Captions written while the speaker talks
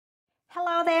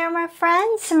Hello there, my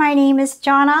friends. My name is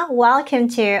Jonna. Welcome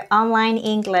to Online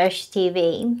English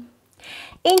TV.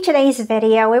 In today's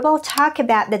video, we will talk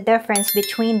about the difference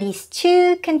between these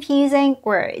two confusing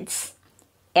words,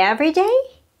 everyday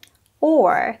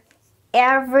or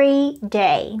every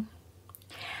day.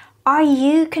 Are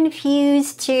you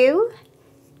confused too?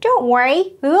 Don't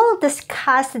worry, we will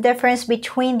discuss the difference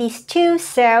between these two,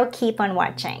 so keep on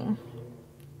watching.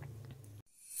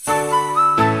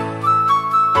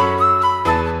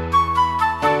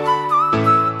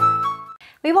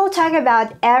 We will talk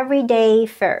about everyday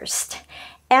first.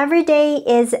 Everyday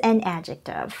is an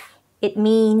adjective. It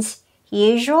means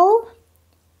usual,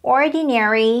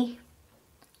 ordinary,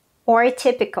 or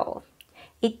typical.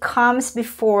 It comes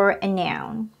before a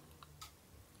noun.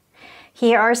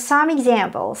 Here are some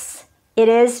examples. It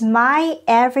is my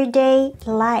everyday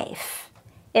life.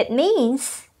 It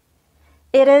means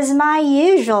it is my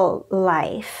usual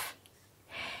life.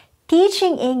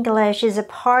 Teaching English is a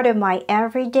part of my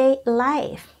everyday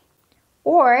life.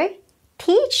 Or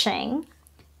teaching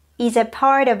is a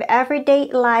part of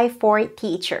everyday life for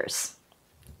teachers.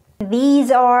 These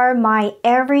are my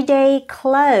everyday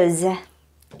clothes.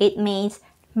 It means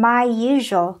my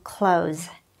usual clothes.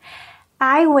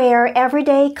 I wear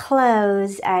everyday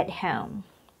clothes at home.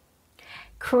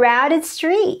 Crowded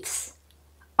streets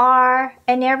are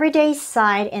an everyday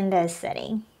sight in this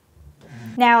city.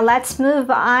 Now let's move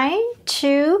on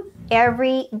to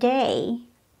every day.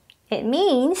 It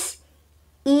means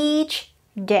each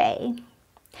day.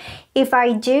 If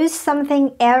I do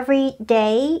something every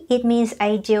day, it means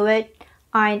I do it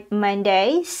on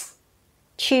Mondays,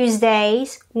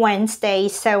 Tuesdays,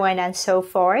 Wednesdays, so on and so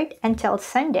forth until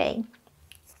Sunday.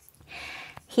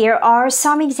 Here are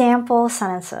some example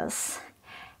sentences.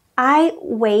 I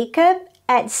wake up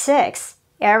at 6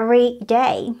 every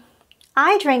day.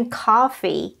 I drink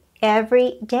coffee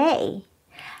every day.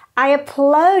 I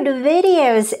upload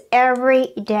videos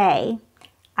every day.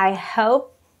 I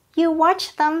hope you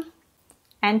watch them.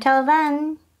 Until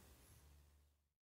then.